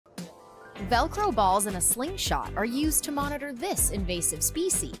Velcro balls and a slingshot are used to monitor this invasive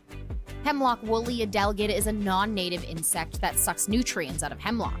species. Hemlock woolly adelgid is a non-native insect that sucks nutrients out of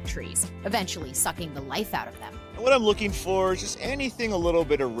hemlock trees, eventually sucking the life out of them. What I'm looking for is just anything a little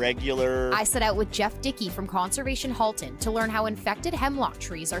bit irregular. I set out with Jeff Dickey from Conservation Halton to learn how infected hemlock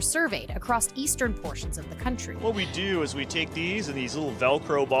trees are surveyed across eastern portions of the country. What we do is we take these and these little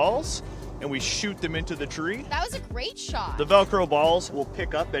Velcro balls and we shoot them into the tree. That was a great shot. The Velcro balls will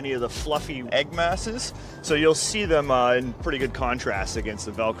pick up any of the fluffy egg masses, so you'll see them in pretty good contrast against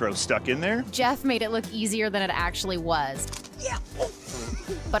the Velcro stuck in there. Jeff made it look easier than it actually was. Yeah.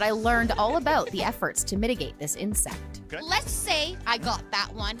 But I learned all about the efforts to mitigate this insect. Okay. Let's say I got that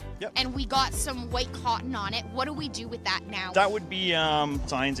one, Yep. and we got some white cotton on it. What do we do with that now? That would be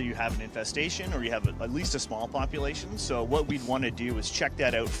signs that you have an infestation or you have at least a small population. So what we'd want to do is check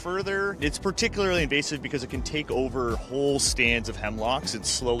that out further. It's particularly invasive because it can take over whole stands of hemlocks and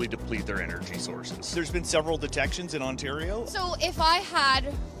slowly deplete their energy sources. There's been several detections in Ontario. So if I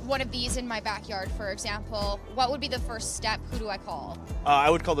had one of these in my backyard, for example, what would be the first step? Who do I call? I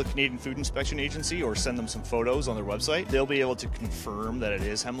would call the Canadian Food Inspection Agency or send them some photos on their website. They'll be able to confirm that it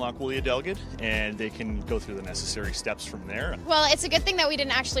is Hemlock woolly adelgid, and they can go through the necessary steps from there. Well, it's a good thing that we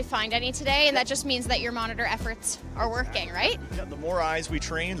didn't actually find any today, and that just means that your monitor efforts are working, right? Yeah, the more eyes we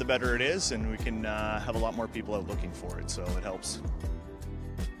train, the better it is, and we can have a lot more people out looking for it, so it helps.